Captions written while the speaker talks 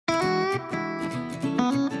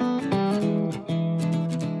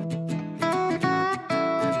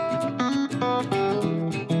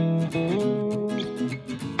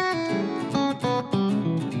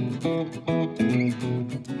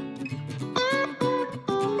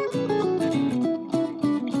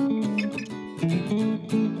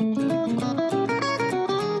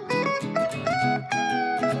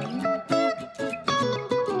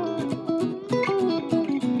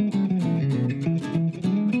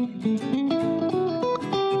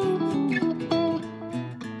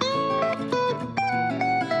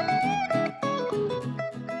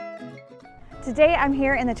Today I'm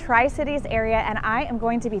here in the Tri-Cities area and I am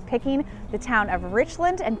going to be picking the town of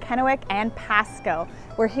Richland and Kennewick and Pasco.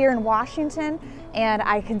 We're here in Washington and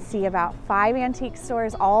I can see about 5 antique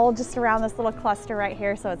stores all just around this little cluster right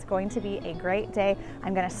here, so it's going to be a great day.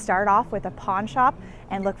 I'm going to start off with a pawn shop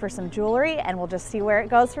and look for some jewelry and we'll just see where it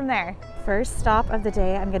goes from there. First stop of the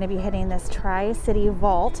day, I'm going to be hitting this Tri-City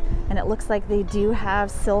Vault and it looks like they do have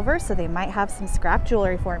silver, so they might have some scrap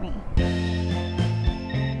jewelry for me.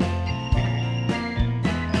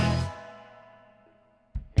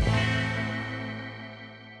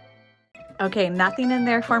 Okay, nothing in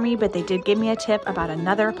there for me, but they did give me a tip about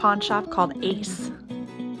another pawn shop called Ace.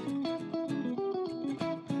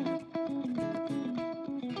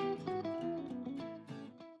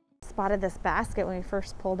 Spotted this basket when we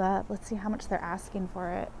first pulled up. Let's see how much they're asking for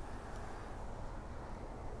it.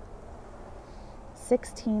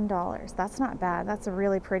 $16. That's not bad. That's a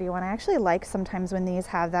really pretty one. I actually like sometimes when these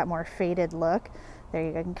have that more faded look. There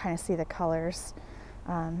you can kind of see the colors.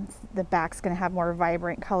 The back's going to have more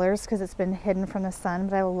vibrant colors because it's been hidden from the sun,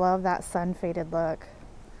 but I love that sun faded look.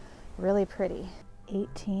 Really pretty.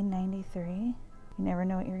 $18.93. You never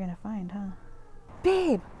know what you're going to find, huh?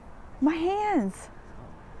 Babe, my hands.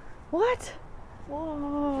 What?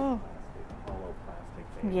 Whoa.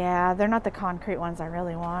 Yeah, they're not the concrete ones I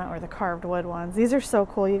really want, or the carved wood ones. These are so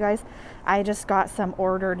cool, you guys. I just got some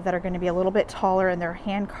ordered that are going to be a little bit taller and they're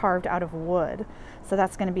hand carved out of wood. So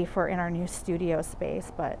that's going to be for in our new studio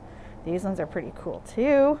space, but these ones are pretty cool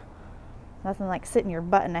too. Nothing like sitting your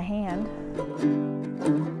butt in a hand.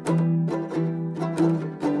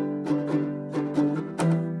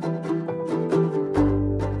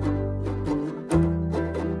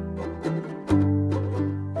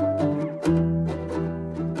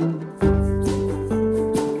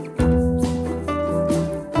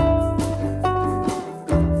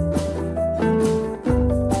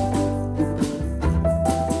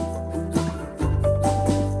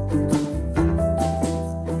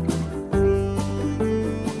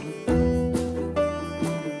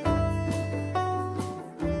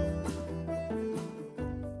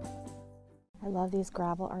 These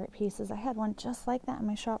gravel art pieces. I had one just like that in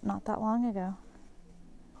my shop not that long ago.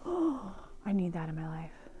 Oh, I need that in my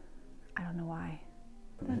life. I don't know why.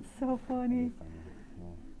 That's so funny.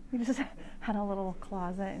 You just had a little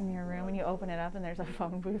closet in your room and you open it up and there's a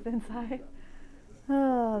phone booth inside.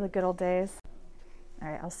 Oh, the good old days. All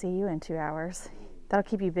right, I'll see you in 2 hours. That'll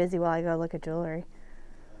keep you busy while I go look at jewelry.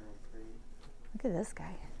 Look at this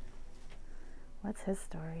guy. What's his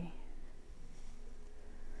story?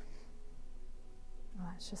 Oh,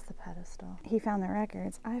 that's just the pedestal. He found the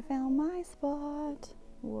records. I found my spot.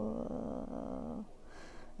 Whoa.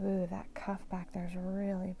 Ooh, that cuff back there is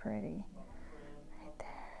really pretty. Right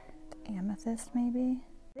there. Amethyst, maybe?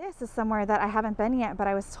 This is somewhere that I haven't been yet, but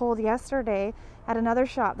I was told yesterday at another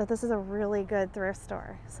shop that this is a really good thrift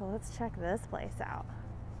store. So let's check this place out.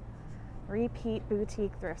 Repeat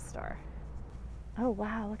boutique thrift store. Oh,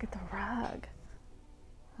 wow, look at the rug.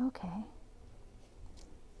 Okay.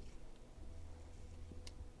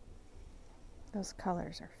 Those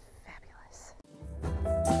colors are fabulous.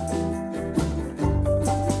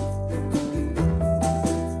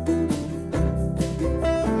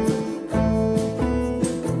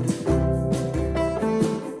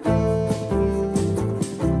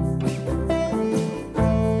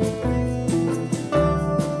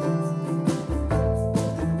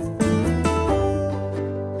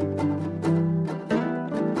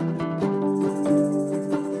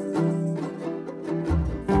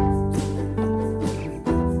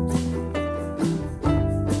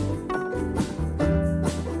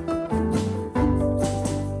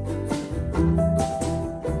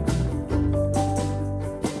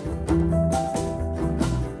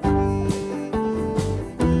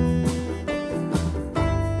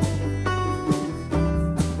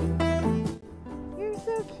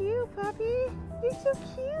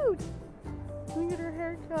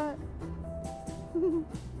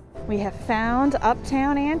 We have found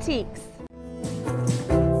Uptown Antiques.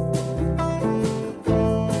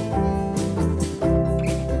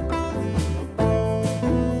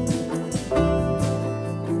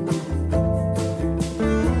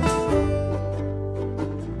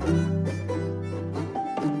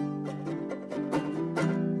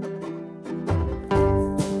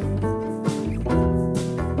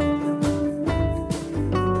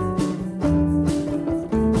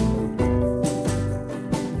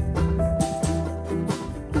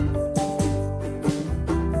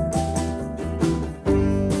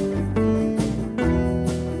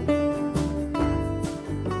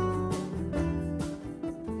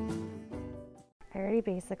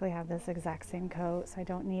 basically have this exact same coat, so I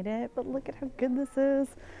don't need it, but look at how good this is.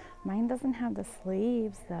 Mine doesn't have the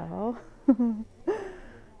sleeves though.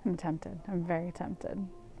 I'm tempted. I'm very tempted.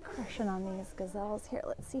 Crushing on these gazelles. Here,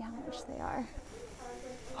 let's see how much they are.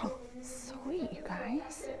 Oh, sweet, you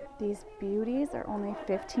guys. These beauties are only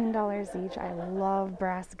 $15 each. I love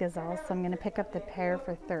brass gazelles, so I'm gonna pick up the pair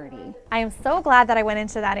for $30. I am so glad that I went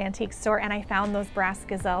into that antique store and I found those brass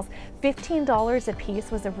gazelles. $15 a piece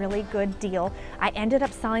was a really good deal. I ended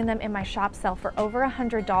up selling them in my shop sale for over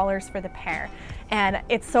 $100 for the pair. And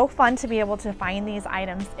it's so fun to be able to find these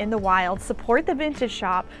items in the wild, support the vintage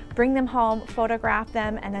shop, bring them home, photograph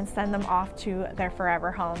them, and then send them off to their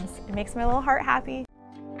forever homes. It makes my little heart happy.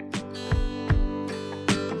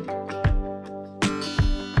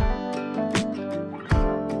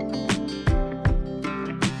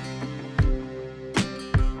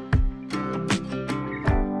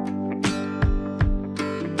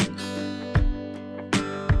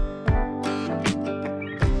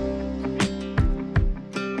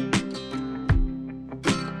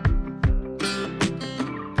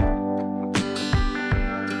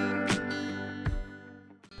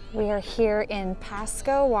 We are here in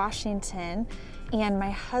Pasco, Washington, and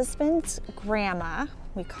my husband's grandma,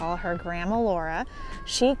 we call her Grandma Laura,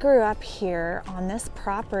 she grew up here on this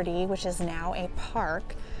property, which is now a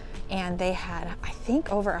park, and they had, I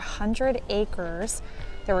think, over 100 acres.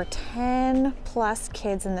 There were 10 plus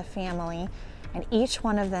kids in the family, and each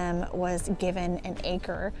one of them was given an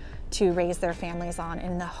acre to raise their families on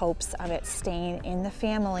in the hopes of it staying in the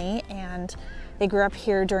family. And they grew up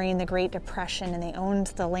here during the Great Depression, and they owned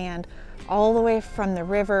the land all the way from the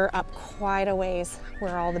river up quite a ways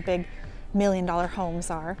where all the big million-dollar homes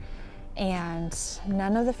are. And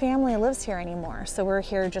none of the family lives here anymore. So we're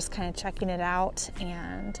here just kind of checking it out,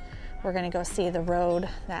 and we're gonna go see the road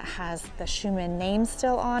that has the Schumann name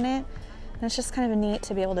still on it. And it's just kind of neat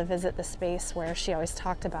to be able to visit the space where she always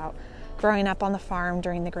talked about growing up on the farm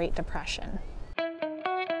during the Great Depression.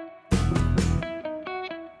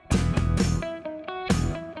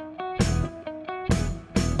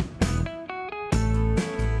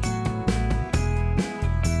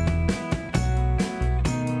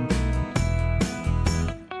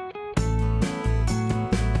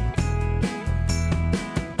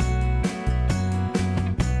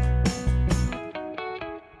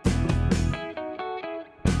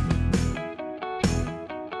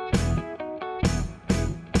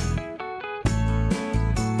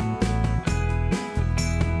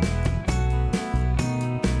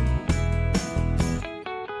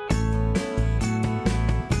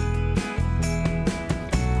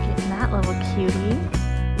 Little cutie.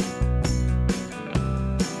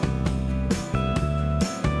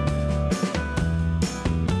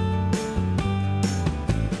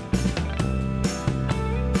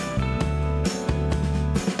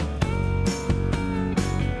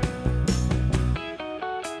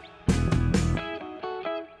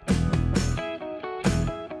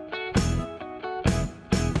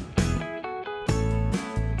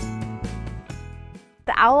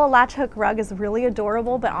 The owl latch hook rug is really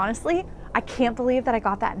adorable, but honestly, I can't believe that I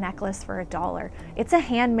got that necklace for $1. It's a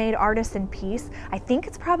handmade artisan piece. I think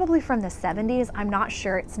it's probably from the 70s. I'm not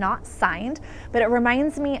sure. It's not signed, but it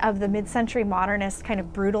reminds me of the mid-century modernist kind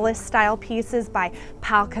of brutalist style pieces by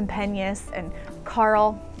Paul Campagnas and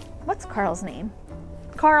Carl. What's Carl's name?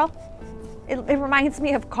 Carl. It reminds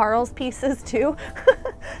me of Carl's pieces too.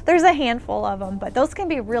 There's a handful of them, but those can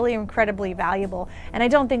be really incredibly valuable. And I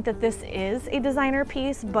don't think that this is a designer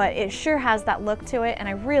piece, but it sure has that look to it, and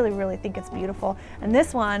I really, really think it's beautiful. And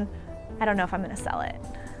this one, I don't know if I'm gonna sell it.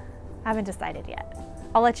 I haven't decided yet.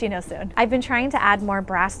 I'll let you know soon. I've been trying to add more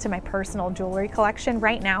brass to my personal jewelry collection.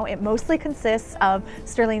 Right now, it mostly consists of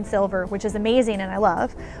sterling silver, which is amazing and I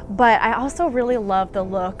love, but I also really love the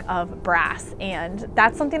look of brass, and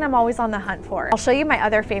that's something I'm always on the hunt for. I'll show you my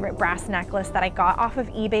other favorite brass necklace that I got off of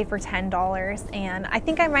eBay for $10, and I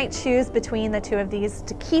think I might choose between the two of these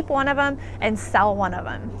to keep one of them and sell one of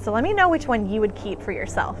them. So let me know which one you would keep for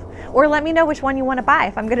yourself, or let me know which one you want to buy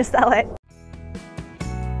if I'm gonna sell it.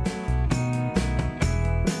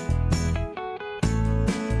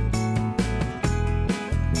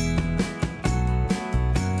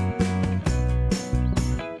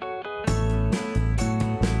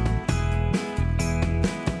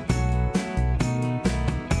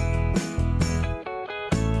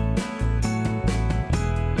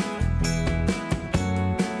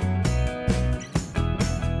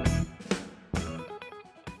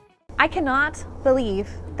 I cannot believe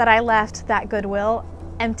that I left that Goodwill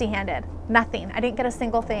empty-handed. Nothing. I didn't get a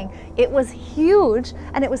single thing. It was huge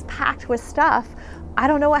and it was packed with stuff. I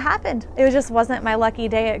don't know what happened. It just wasn't my lucky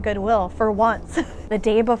day at Goodwill for once. The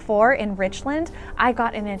day before in Richland, I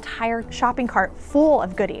got an entire shopping cart full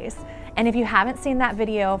of goodies. And if you haven't seen that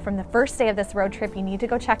video from the first day of this road trip, you need to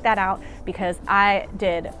go check that out because I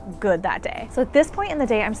did good that day. So at this point in the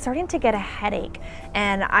day, I'm starting to get a headache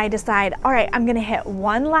and I decide, all right, I'm gonna hit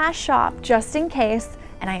one last shop just in case.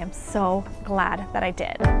 And I am so glad that I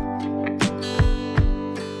did.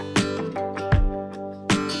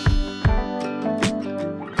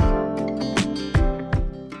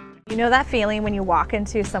 You know that feeling when you walk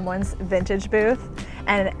into someone's vintage booth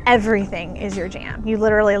and everything is your jam. You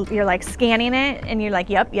literally, you're like scanning it and you're like,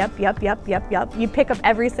 yep. You pick up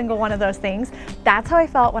every single one of those things. That's how I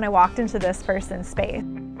felt when I walked into this person's space.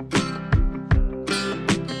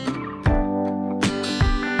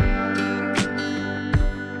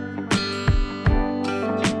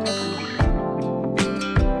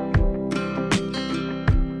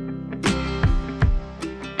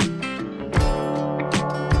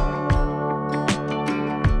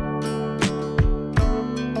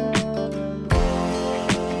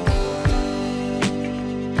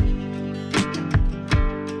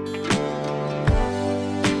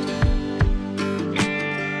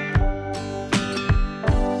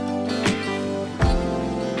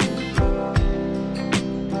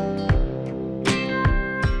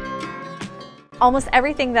 Almost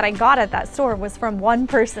everything that I got at that store was from one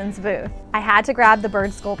person's booth. I had to grab the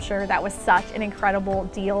bird sculpture. That was such an incredible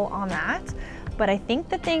deal on that. But I think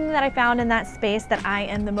the thing that I found in that space that I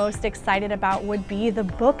am the most excited about would be the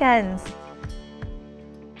bookends.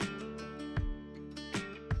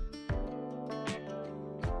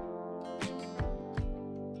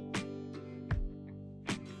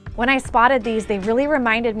 When I spotted these, they really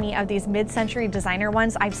reminded me of these mid-century designer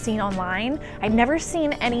ones I've seen online. I've never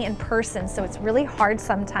seen any in person, so it's really hard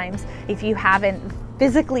sometimes if you haven't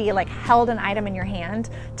physically like held an item in your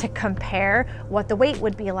hand to compare what the weight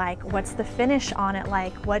would be like, what's the finish on it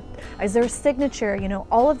like, what is their signature, you know,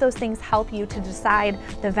 all of those things help you to decide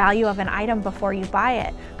the value of an item before you buy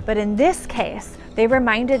it. But in this case, they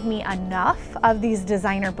reminded me enough of these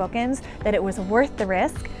designer bookends that it was worth the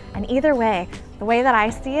risk. And either way, the way that I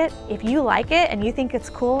see it, if you like it and you think it's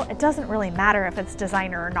cool, it doesn't really matter if it's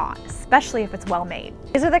designer or not, especially if it's well made.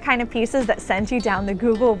 These are the kind of pieces that send you down the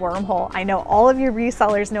Google wormhole. I know all of your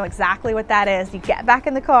resellers know exactly what that is. You get back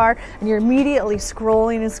in the car and you're immediately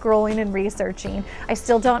scrolling and researching. I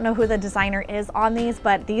still don't know who the designer is on these,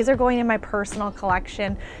 but these are going in my personal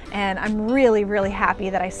collection and I'm really, really happy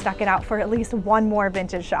that I stuck it out for at least one more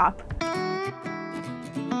vintage shop.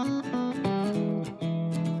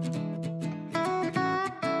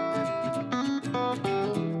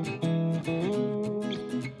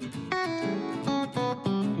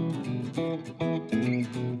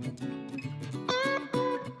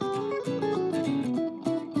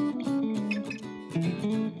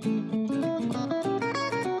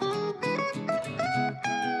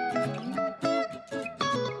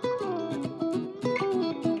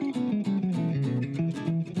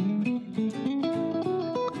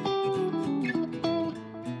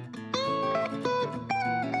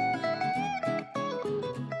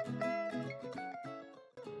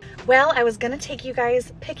 Well, I was gonna take you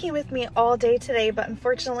guys picking with me all day today, but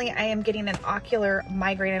unfortunately I am getting an ocular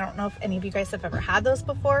migraine. I don't know if any of you guys have ever had those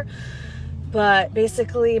before, but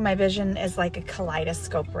basically my vision is like a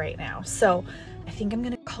kaleidoscope right now. So I think I'm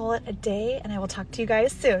gonna call it a day and I will talk to you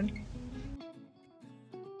guys soon.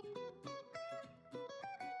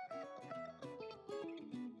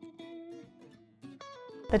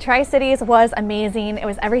 The Tri-Cities was amazing. It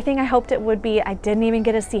was everything I hoped it would be. I didn't even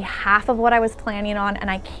get to see half of what I was planning on, and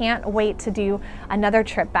I can't wait to do another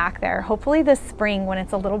trip back there. Hopefully this spring when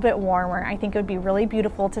it's a little bit warmer. I think it would be really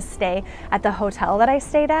beautiful to stay at the hotel that I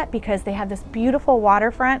stayed at because they have this beautiful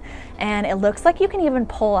waterfront and it looks like you can even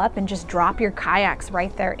pull up and just drop your kayaks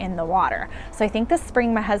right there in the water. So I think this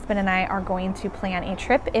spring my husband and I are going to plan a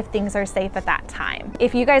trip if things are safe at that time.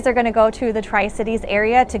 If you guys are gonna go to the Tri-Cities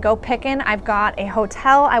area to go pickin', I've got a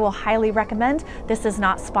hotel I will highly recommend. This is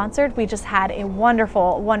not sponsored. We just had a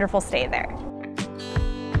wonderful, wonderful stay there.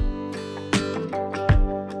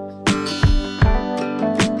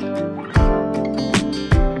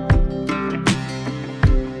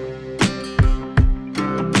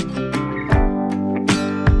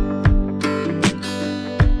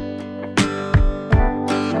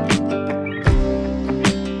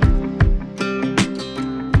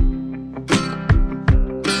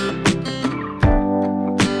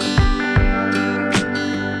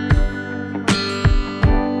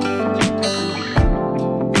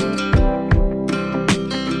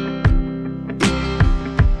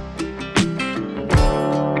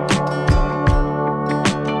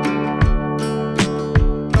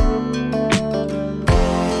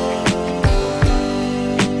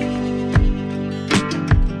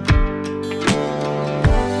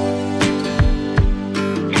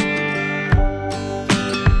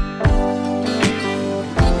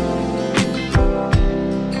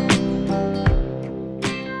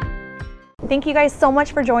 Thank you guys so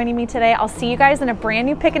much for joining me today. I'll see you guys in a brand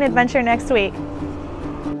new pick and adventure next week.